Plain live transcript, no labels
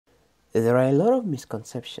There are a lot of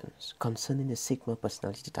misconceptions concerning the Sigma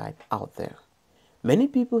personality type out there. Many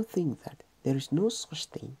people think that there is no such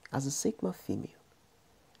thing as a Sigma female.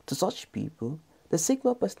 To such people, the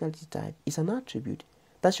Sigma personality type is an attribute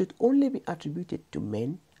that should only be attributed to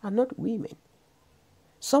men and not women.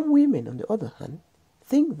 Some women, on the other hand,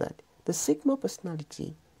 think that the Sigma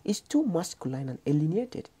personality is too masculine and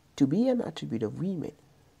alienated to be an attribute of women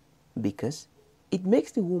because it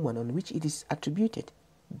makes the woman on which it is attributed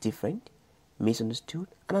different, misunderstood,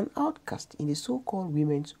 and an outcast in the so-called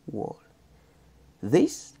women's world.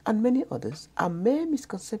 This and many others are mere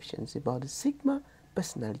misconceptions about the Sigma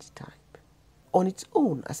personality type. On its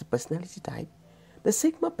own as a personality type, the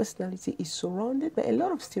Sigma personality is surrounded by a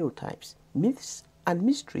lot of stereotypes, myths, and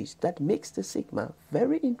mysteries that makes the Sigma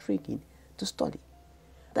very intriguing to study.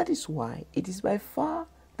 That is why it is by far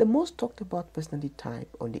the most talked about personality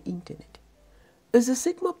type on the internet. Is the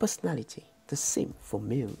Sigma personality the same for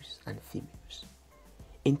males and females?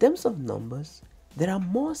 In terms of numbers, there are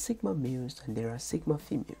more Sigma males than there are Sigma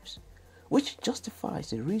females, which justifies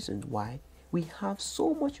the reason why we have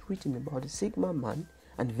so much written about the Sigma man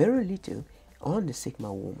and very little on the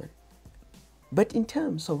Sigma woman. But in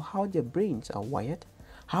terms of how their brains are wired,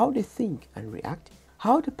 how they think and react,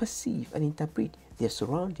 how they perceive and interpret their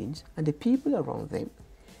surroundings and the people around them,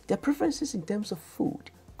 their preferences in terms of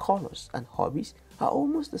food, colors, and hobbies are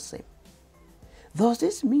almost the same. Does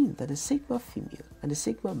this mean that the Sigma female and the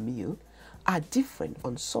Sigma male are different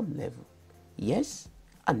on some level? Yes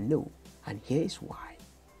and no, and here is why.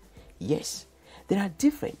 Yes, they are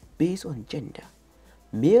different based on gender.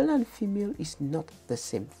 Male and female is not the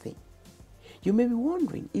same thing. You may be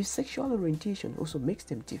wondering if sexual orientation also makes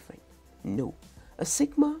them different. No, a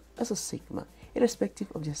Sigma is a Sigma,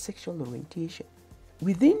 irrespective of their sexual orientation.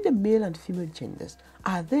 Within the male and female genders,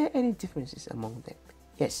 are there any differences among them?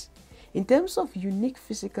 Yes. In terms of unique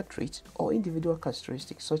physical traits or individual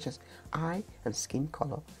characteristics such as eye and skin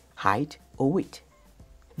color, height, or weight.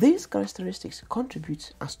 These characteristics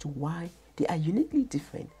contribute as to why they are uniquely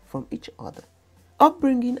different from each other.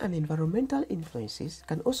 Upbringing and environmental influences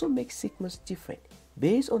can also make Sigmas different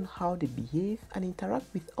based on how they behave and interact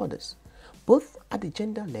with others, both at the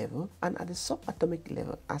gender level and at the subatomic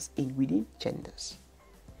level as in within genders.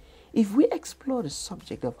 If we explore the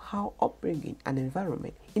subject of how upbringing and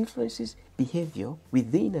environment influences behavior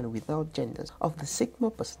within and without genders of the Sigma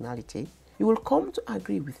personality, you will come to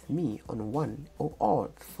agree with me on one or all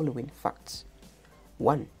the following facts.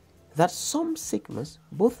 1. That some Sigmas,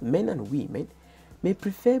 both men and women, may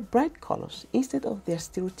prefer bright colors instead of their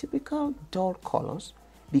stereotypical dull colors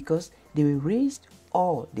because they were raised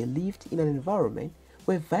or they lived in an environment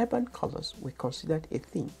where vibrant colors were considered a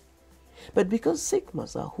thing. But because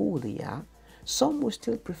Sigmas are who they are, some will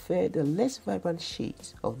still prefer the less vibrant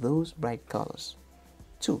shades of those bright colors.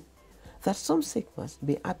 2. That some Sigmas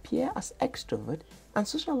may appear as extrovert and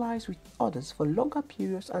socialize with others for longer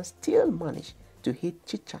periods and still manage to hate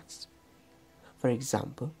chit-chats. For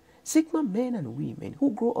example, Sigma men and women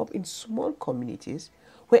who grow up in small communities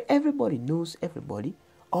where everybody knows everybody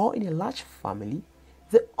or in a large family,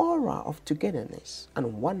 the aura of togetherness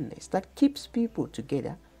and oneness that keeps people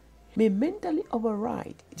together may mentally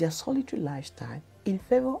override their solitary lifestyle in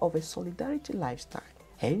favor of a solidarity lifestyle,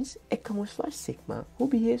 hence a camouflage Sigma who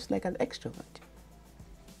behaves like an extrovert.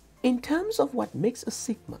 In terms of what makes a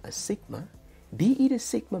Sigma, be it a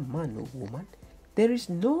Sigma man or woman, there is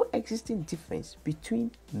no existing difference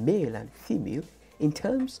between male and female in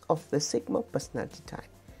terms of the Sigma personality type,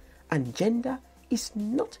 and gender is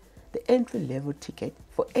not the entry-level ticket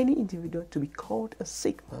for any individual to be called a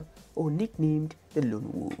Sigma or nicknamed the lone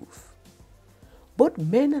wolf. Both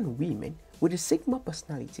men and women with a Sigma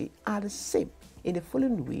personality are the same in the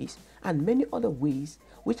following ways and many other ways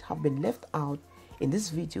which have been left out in this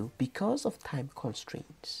video because of time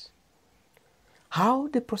constraints. How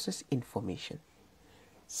they process information.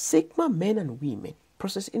 Sigma men and women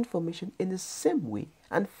process information in the same way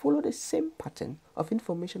and follow the same pattern of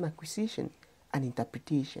information acquisition and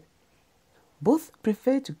interpretation. Both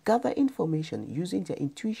prefer to gather information using their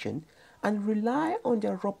intuition and rely on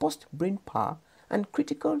their robust brain power and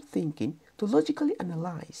critical thinking to logically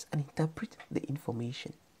analyze and interpret the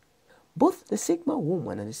information. Both the Sigma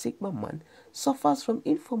woman and the Sigma man suffers from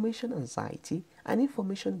information anxiety and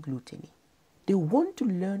information gluttony. They want to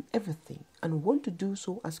learn everything and want to do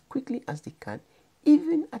so as quickly as they can,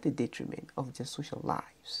 even at the detriment of their social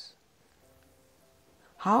lives.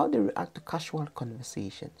 How they react to casual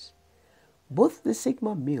conversations. Both the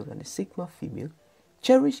Sigma male and the Sigma female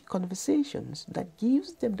cherish conversations that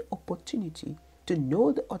gives them the opportunity to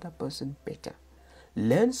know the other person better,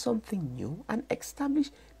 learn something new, and establish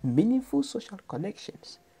meaningful social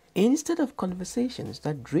connections. instead of conversations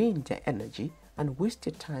that drain their energy and waste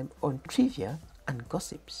their time on trivia and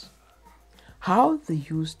gossips. How they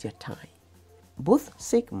use their time. Both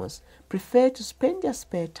Sigmas prefer to spend their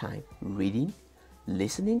spare time reading,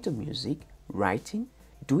 listening to music, writing,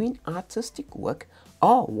 doing artistic work,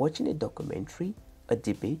 or watching a documentary, a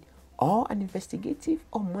debate, or an investigative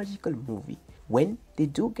or magical movie when they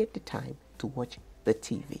do get the time to watch the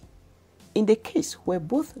TV. In the case where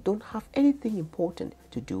both don't have anything important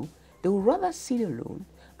to do, they would rather sit alone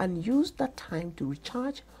and use that time to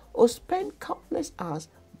recharge or spend countless hours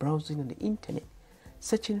browsing on the internet,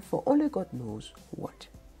 searching for only God knows what.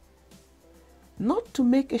 Not to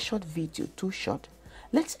make a short video too short,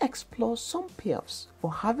 let's explore some payoffs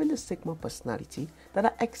for having the Sigma personality that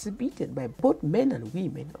are exhibited by both men and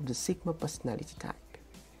women of the Sigma personality type.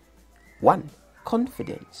 1.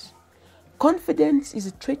 Confidence. Confidence is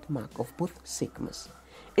a trademark of both Sigmas.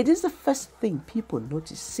 It is the first thing people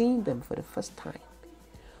notice seeing them for the first time.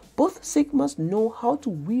 Both Sigmas know how to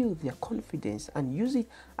wield their confidence and use it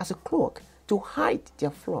as a cloak to hide their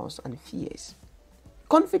flaws and fears.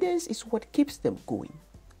 Confidence is what keeps them going.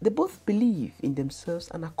 They both believe in themselves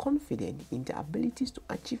and are confident in their abilities to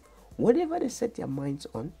achieve whatever they set their minds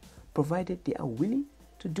on, provided they are willing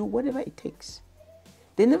to do whatever it takes.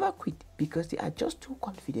 They never quit because they are just too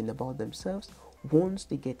confident about themselves once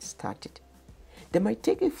they get started. They might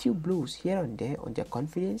take a few blows here and there on their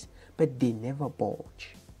confidence, but they never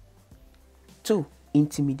budge. 2.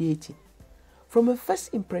 Intimidating. From a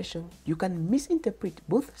first impression, you can misinterpret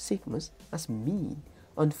both Sigmas as mean,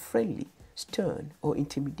 unfriendly, stern, or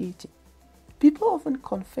intimidating. People often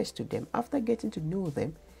confess to them after getting to know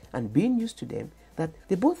them and being used to them that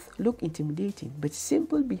they both look intimidating but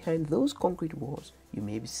simple behind those concrete walls you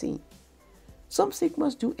may be seeing. Some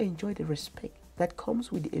Sigmas do enjoy the respect that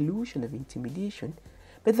comes with the illusion of intimidation,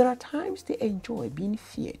 but there are times they enjoy being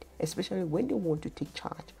feared, especially when they want to take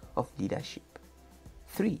charge of leadership.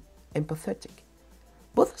 3. Empathetic.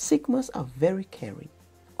 Both Sigmas are very caring,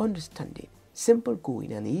 understanding,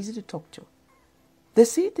 simple-going, and easy to talk to. They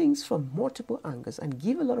see things from multiple angles and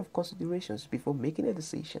give a lot of considerations before making a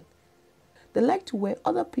decision. They like to wear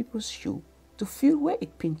other people's shoes to feel where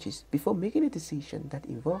it pinches before making a decision that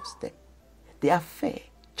involves them. They are fair,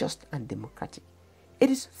 just, and democratic. It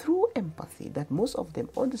is through empathy that most of them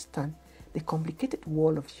understand the complicated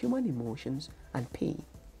world of human emotions and pain.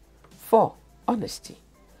 4. Honesty.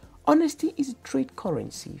 Honesty is a trade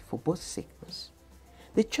currency for both Sigmas.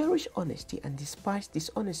 They cherish honesty and despise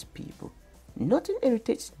dishonest people. Nothing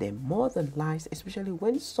irritates them more than lies, especially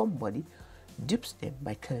when somebody dupes them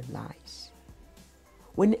by telling lies.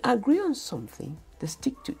 When they agree on something, they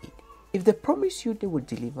stick to it. If they promise you they will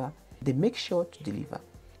deliver, they make sure to deliver.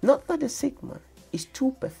 Not that the Sigma is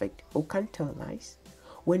too perfect or can't tell lies.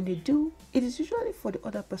 When they do, it is usually for the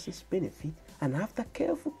other person's benefit and after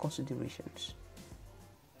careful considerations.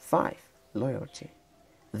 5. Loyalty.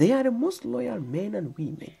 They are the most loyal men and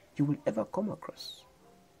women you will ever come across.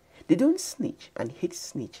 They don't snitch and hate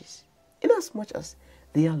snitches. Inasmuch as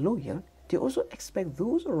they are loyal, they also expect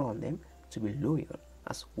those around them to be loyal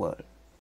as well.